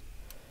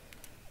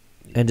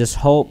 and just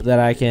hope that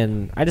I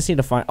can. I just need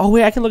to find. Oh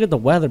wait, I can look at the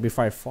weather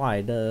before I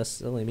fly. Duh,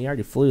 silly me. I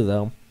already flew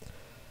though.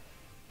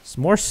 It's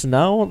more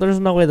snow. There's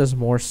no way there's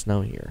more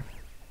snow here.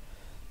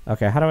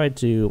 Okay, how do I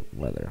do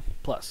weather?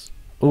 Plus.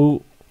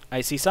 Ooh,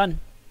 I see sun.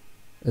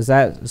 is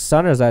that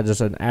sun or is that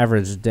just an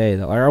average day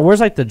though? Or where's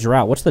like the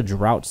drought? What's the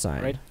drought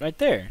sign? Right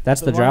there.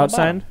 That's the drought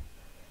sign.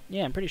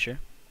 Yeah, I'm pretty sure.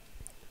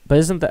 But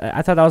isn't that?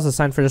 I thought that was a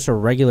sign for just a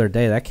regular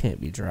day. That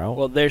can't be drought.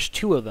 Well, there's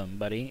two of them,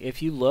 buddy.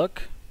 If you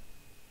look.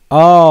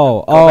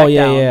 Oh,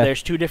 yeah, down, yeah.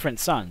 There's two different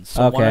suns.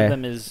 So one of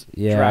them is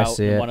drought,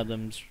 and one of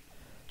them's.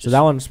 So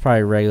that one's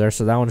probably regular.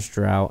 So that one's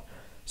drought.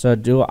 So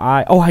do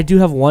I? Oh, I do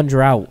have one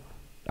drought.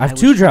 I have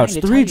 2 droughts,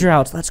 3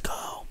 droughts. Let's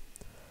go.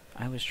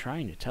 I was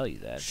trying to tell you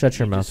that. Shut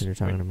your mouth when you're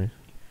talking to me.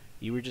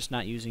 You were just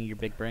not using your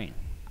big brain.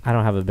 I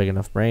don't have a big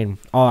enough brain.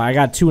 Oh, I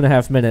got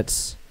 2.5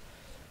 minutes.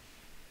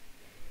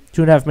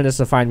 2.5 minutes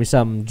to find me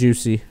something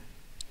juicy.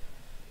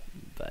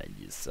 Find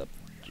you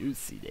something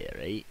juicy there,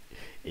 right?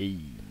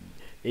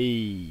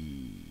 Hey.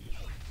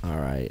 All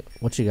right.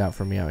 What you got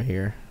for me out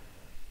here?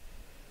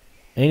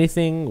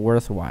 Anything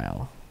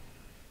worthwhile?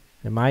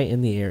 Am I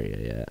in the area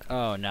yet?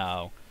 Oh,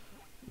 no.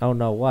 Oh,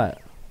 no, what?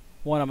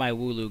 One of my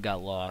Wooloo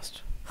got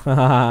lost.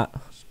 Alright,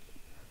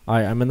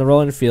 I'm in the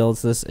rolling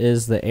fields. This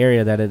is the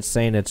area that it's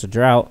saying it's a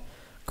drought.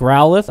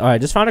 Growlithe. Alright, I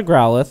just found a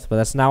Growlithe, but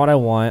that's not what I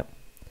want.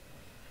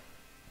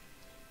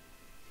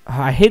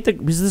 I hate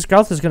because this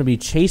Growlithe is going to be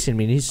chasing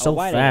me, and he's so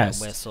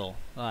fast. Whistle.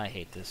 Oh, I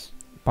hate this.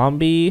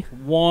 Bombi.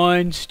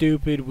 One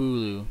stupid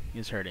Wooloo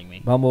is hurting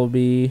me.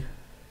 Bumblebee.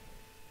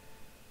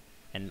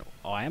 And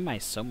why am I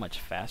so much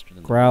faster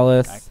than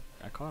Growlithe.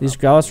 These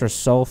Growlithes are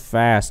so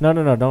fast. No,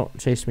 don't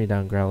chase me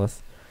down,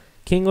 Growlithe.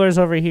 Kingler's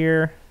over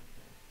here.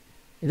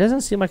 It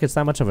doesn't seem like it's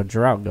that much of a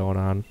drought going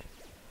on.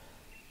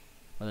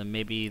 Well, then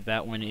maybe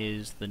that one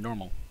is the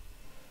normal.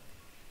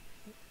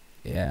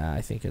 Yeah,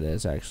 I think it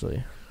is,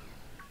 actually.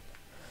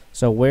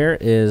 So where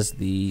is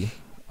the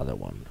other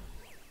one?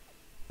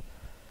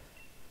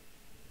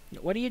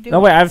 What are you doing? No,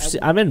 wait,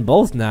 I'm in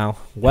both now.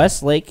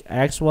 Westlake,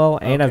 Axwell,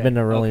 and I've been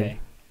to Rolling. Okay.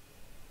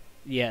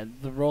 Yeah,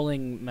 the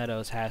Rolling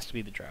Meadows has to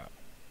be the drought.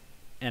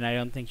 And I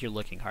don't think you're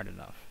looking hard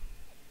enough.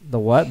 The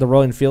what? The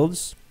Rolling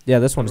Fields? Yeah,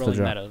 this one's the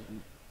drought. Meadows.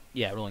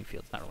 Yeah, Rolling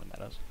Fields, not Rolling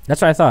Meadows.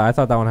 That's what I thought. I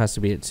thought that one has to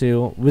be it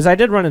too. Because I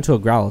did run into a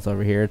Growlithe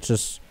over here. It's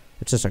just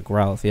a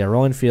Growlithe. Yeah,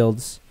 Rolling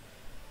Fields.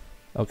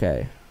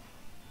 Okay.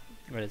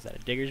 What is that? A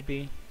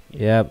Diggersby?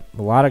 Yep,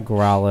 a lot of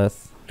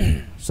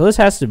Growlithe. So this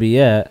has to be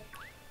it.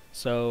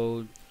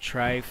 So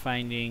try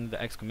finding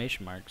the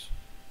exclamation marks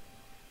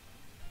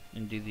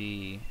and do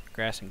the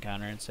grass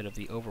encounter instead of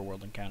the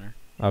overworld encounter.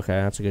 Okay,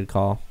 that's a good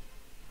call.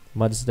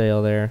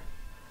 Mudsdale there.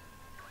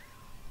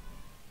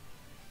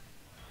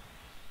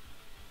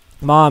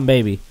 Come on,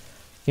 baby.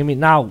 Give me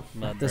now.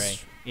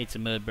 Mudbray. It's a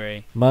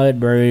Mudbray.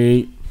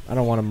 Mudbray. I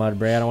don't want a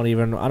Mudbray. I don't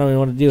even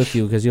want to deal with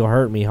you because you'll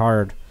hurt me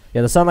hard.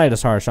 Yeah, the sunlight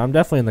is harsh. I'm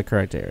definitely in the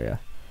correct area.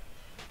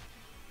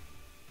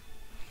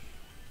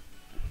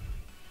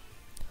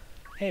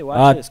 Hey,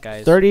 watch this,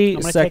 guys. 30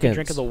 I'm gonna seconds. take a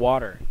drink of the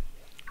water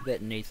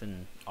that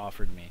Nathan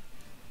offered me.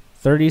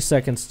 30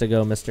 seconds to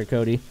go, Mr.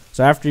 Cody.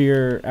 So after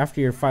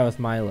your fight with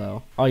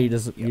Milo,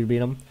 you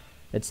beat him.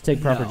 It's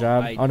take proper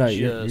job. Oh no,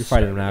 you're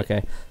fighting him now.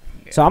 Okay.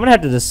 Yeah. So I'm gonna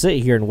have to just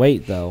sit here and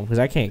wait though, because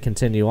I can't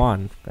continue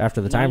on after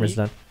the timer's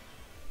done.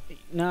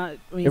 I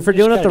mean, if we're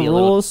doing it the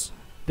rules,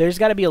 there's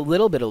got to be a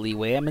little bit of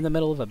leeway. I'm in the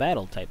middle of a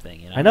battle type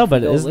thing. You know? I know,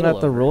 but isn't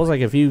that the rules?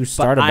 Like if you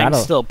start a battle,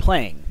 I'm still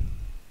playing.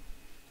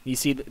 You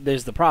see,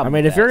 there's the problem. I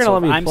mean, if you're gonna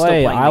let me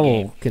play, I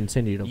will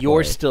continue to play.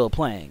 You're still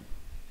playing.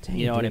 Dang,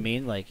 you know what I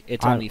mean? Like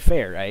it's only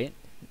fair, right?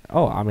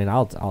 Oh, I mean,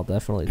 I'll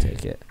definitely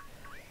take it,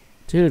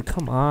 dude.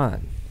 Come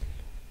on.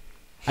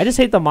 I just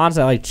hate the mons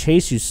that like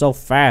chase you so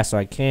fast, so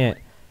I don't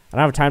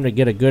have time to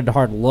get a good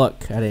hard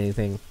look at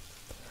anything.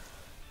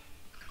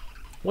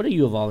 What do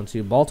you evolve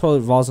into? Baltoy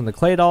evolves into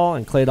Claydol,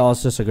 and Claydol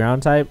is just a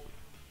ground type.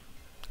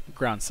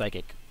 Ground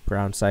Psychic.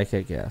 Ground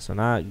Psychic, yeah. So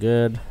not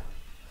good.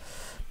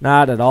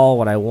 Not at all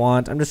what I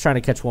want. I'm just trying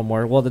to catch one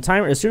more. Well, the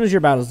timer, as soon as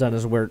your battle's done,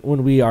 is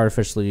when we are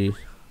officially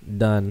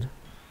done.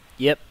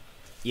 Yep.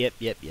 I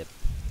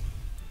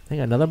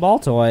think another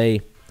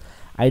Baltoy.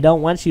 I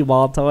don't want you,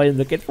 Baltoy. I'm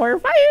looking for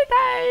Fire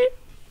type.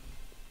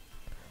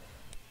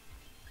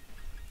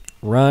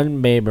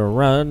 Run, baby,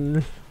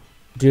 run.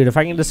 Dude, if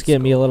I can just get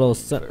me a little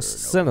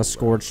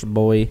Scorch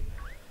boy.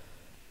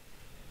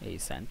 A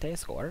Sente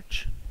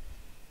Scorch?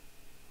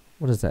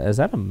 What is that? Is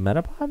that a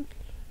Metapod?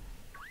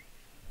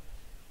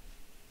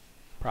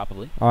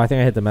 Probably. Oh, I think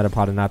I hit the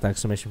Metapod and not the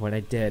exclamation point.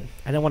 I did.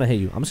 I didn't want to hit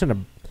you. I'm just going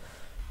to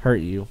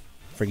hurt you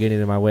for getting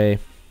in my way.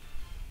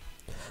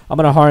 I'm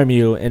going to harm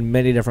you in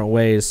many different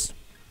ways.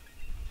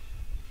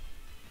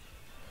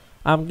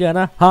 I'm going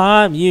to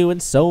harm you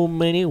in so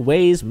many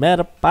ways,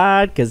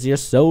 Metapod, because you're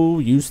so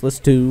useless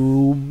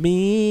to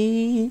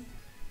me.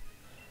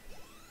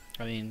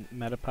 I mean,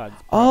 Metapod.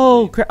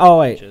 Oh,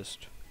 wait.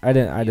 I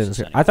didn't.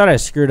 Anyway. I thought I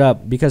screwed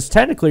up because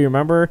technically,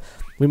 remember,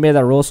 we made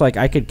that rule so like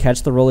I could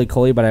catch the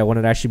roly-poly, but I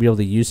wouldn't actually be able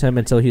to use him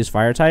until he was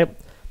fire type.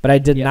 But I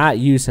did not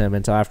use him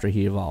until after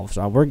he evolved,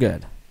 so we're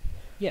good.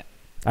 Yeah.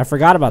 I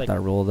forgot about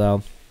that rule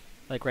though.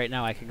 Like right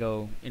now, I could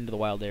go into the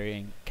wild area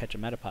and catch a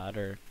Metapod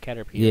or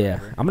Caterpie. Yeah,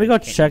 I'm gonna go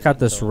check out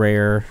this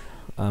rare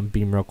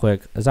beam real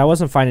quick, as I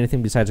wasn't finding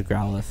anything besides a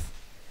Growlithe.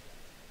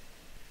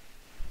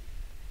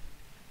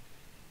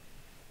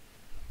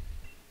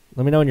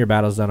 Let me know when your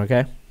battle's done,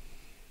 okay?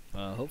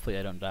 Hopefully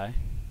I don't die.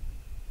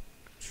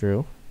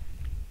 True.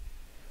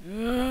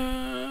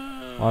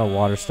 A lot of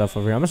water stuff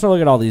over here. I'm just gonna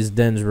look at all these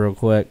dens real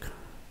quick.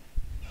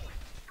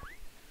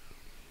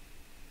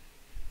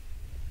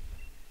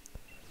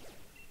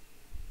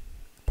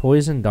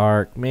 Poison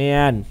Dark,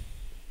 man.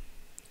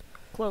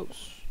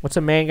 Close. What's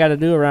a man got to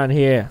do around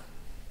here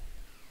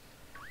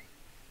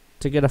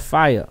to get a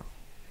fire?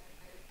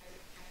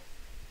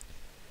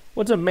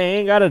 What's a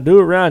man got to do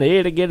around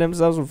here to get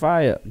himself some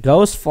fire?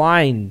 Ghost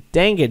flying.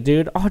 Dang it,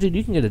 dude. Oh, dude,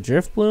 you can get a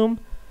Drift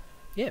Bloom?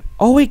 Yeah.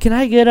 Oh, wait, can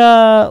I get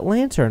a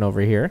Lantern over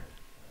here?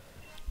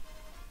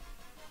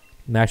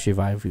 Actually,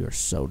 Vive, you are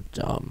so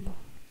dumb.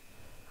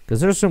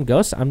 Because there's some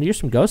ghosts. I'm near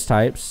some ghost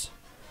types.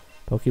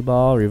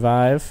 Pokeball,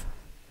 Revive.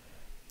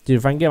 Dude,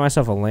 if I can get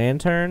myself a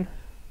Lantern.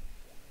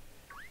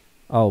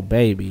 Oh,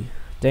 baby.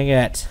 Dang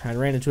it. I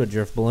ran into a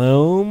Drift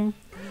Bloom.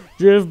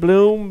 Drift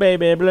Bloom,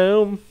 baby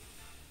bloom.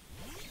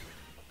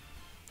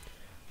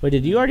 Wait,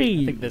 did you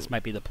already... I think this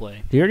might be the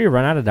play. Did you already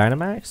run out of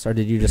Dynamax? Or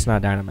did you just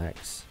not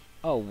Dynamax?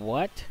 Oh,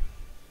 what?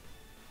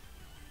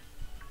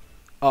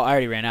 Oh, I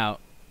already ran out.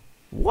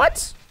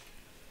 What?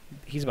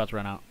 He's about to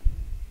run out.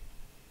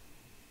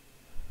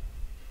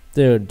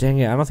 Dude, dang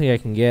it. I don't think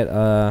I can get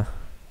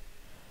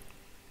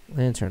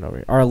Lantern over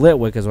here. Or a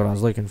Litwick is what I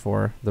was looking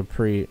for. The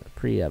the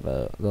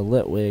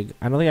Litwig.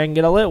 I don't think I can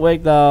get a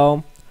Litwig,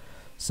 though.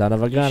 Son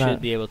of a gun. You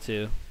should be able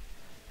to.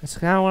 That's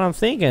kind of what I'm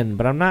thinking,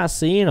 but I'm not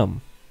seeing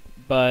them.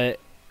 But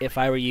if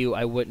I were you,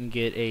 I wouldn't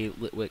get a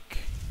Litwick.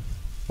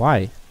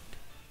 Why?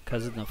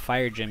 Because in the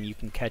fire gym, you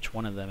can catch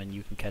one of them, and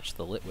you can catch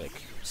the Litwick,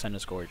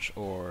 Scorch,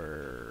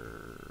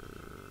 or...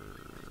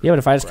 Yeah, but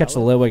if I just catch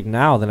the Litwick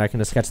now, then I can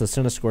just catch the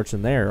Scorch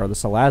in there, or the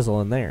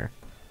Salazzle in there.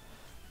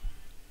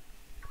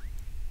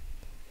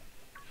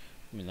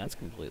 I mean, that's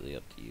completely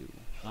up to you.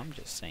 I'm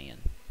just saying.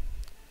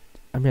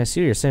 I mean, I see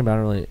what you're saying,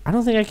 but I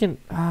don't think I can...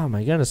 Oh,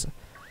 my goodness.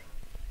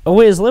 Oh,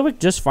 wait, is Litwick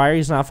just fire?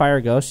 He's not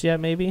fire ghost yet,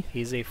 maybe?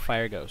 He's a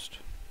fire ghost.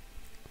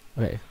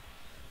 Okay.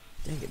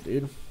 Dang it,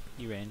 dude.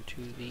 You ran to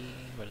the...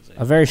 What is it?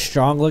 A very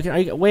strong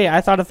looking... Wait,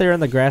 I thought if they were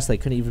in the grass, they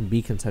couldn't even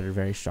be considered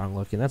very strong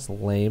looking. That's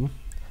lame.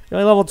 You're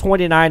only level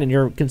 29 and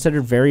you're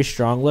considered very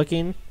strong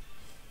looking.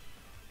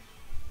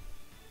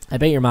 I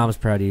bet your mom's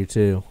proud of you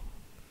too.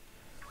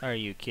 Are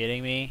you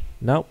kidding me?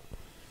 Nope.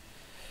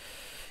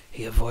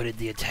 He avoided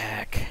the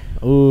attack.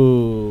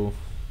 Ooh.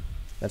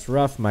 That's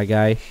rough, my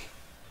guy.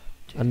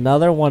 Dude.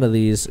 Another one of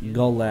these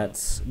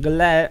golets.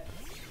 Golet.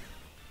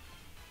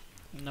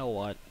 You know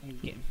what?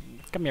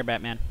 Come here,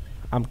 Batman.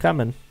 I'm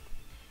coming.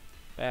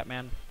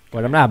 Batman.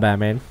 Wait, I'm not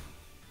Batman.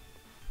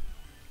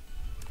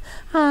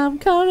 I'm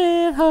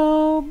coming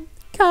home.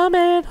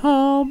 Coming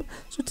home.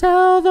 So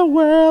tell the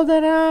world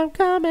that I'm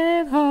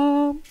coming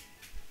home.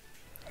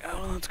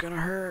 Oh, that's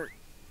gonna hurt.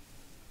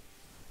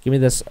 Give me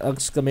this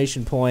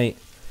exclamation point.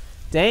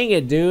 Dang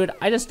it, dude.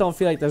 I just don't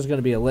feel like there's going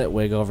to be a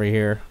Litwig over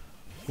here.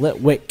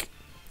 Litwick.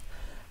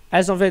 I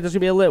just don't feel like there's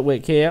going to be a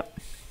Litwick here.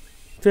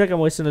 I feel like I'm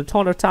wasting a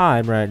ton of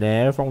time right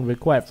now, if I'm going to be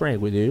quite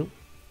frank with you.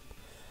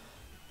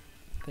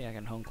 I think I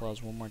can home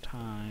claws one more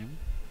time.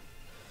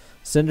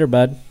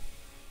 Cinderbud.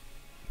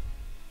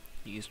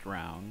 East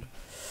round.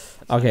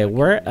 That's Okay, not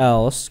where looking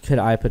else could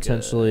I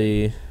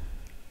potentially...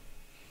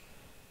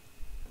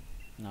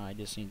 good. No, I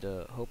just need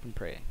to hope and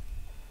pray.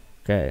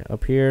 Okay,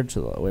 up here to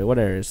the... Wait, what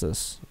area is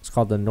this? It's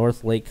called the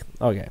North Lake.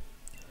 Okay.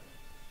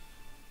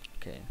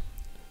 Okay.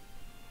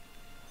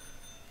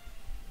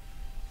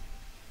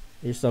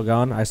 You still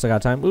gone? I still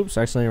got time? Oops,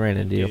 I accidentally ran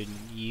into you. Dude,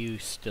 you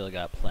still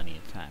got plenty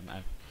of time.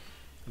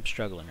 I'm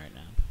struggling right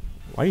now.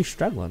 Why are you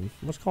struggling?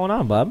 What's going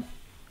on, bub?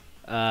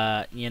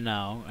 You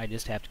know, I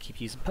just have to keep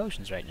using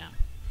potions right now.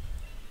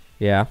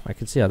 Yeah, I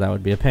can see how that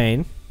would be a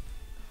pain.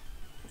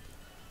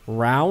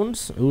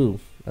 Rounds? Ooh,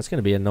 that's going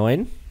to be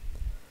annoying.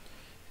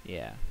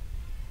 Yeah.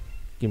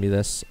 Give me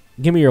this.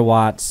 Give me your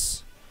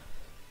watts.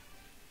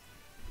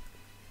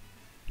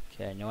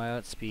 Okay, I know I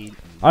outspeed.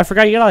 Oh, I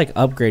forgot you gotta like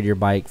upgrade your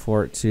bike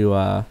for it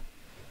to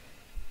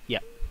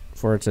Yep.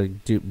 For it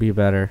to be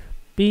better.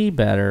 Be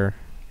better.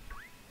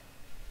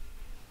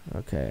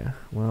 Okay,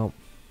 well.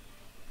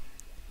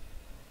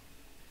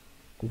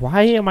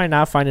 Why am I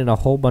not finding a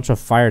whole bunch of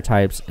fire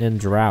types in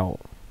drought?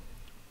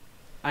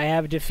 I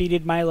have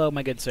defeated Milo,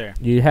 my good sir.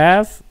 You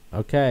have?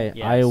 Okay,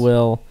 Yes. I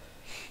will.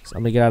 So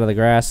let me get out of the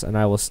grass and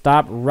I will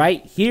stop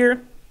right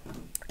here.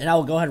 And I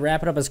will go ahead and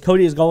wrap it up as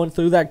Cody is going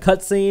through that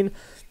cutscene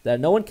that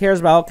no one cares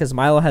about because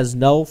Milo has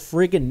no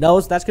freaking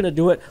nose. That's going to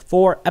do it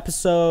for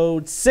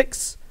episode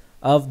 6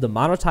 of the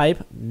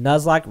Monotype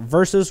Nuzlocke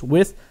versus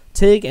with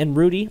Tig and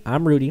Rudey.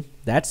 I'm Rudey.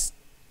 That's...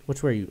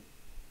 Which way are you?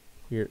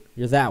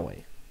 You're that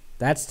way.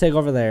 That's Tig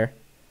over there.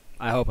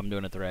 I hope I'm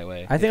doing it the right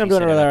way. I think I'm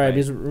doing it the right way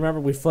because remember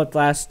we flipped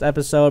last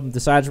episode. The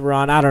sides were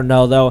on. I don't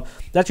know though.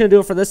 That's going to do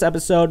it for this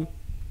episode.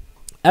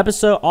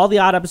 All the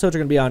odd episodes are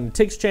going to be on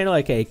Tig's channel,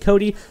 aka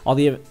Cody. All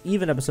the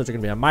even episodes are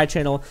going to be on my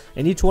channel.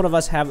 And each one of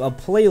us have a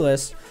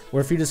playlist where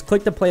if you just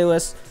click the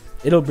playlist,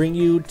 it'll bring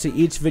you to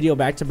each video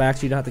back to back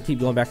so you don't have to keep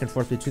going back and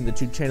forth between the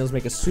two channels.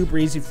 Make it super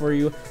easy for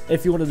you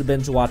if you wanted to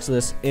binge watch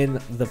this in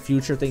the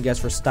future. Thank you guys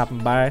for stopping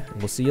by, and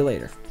we'll see you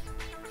later.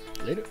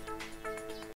 Later.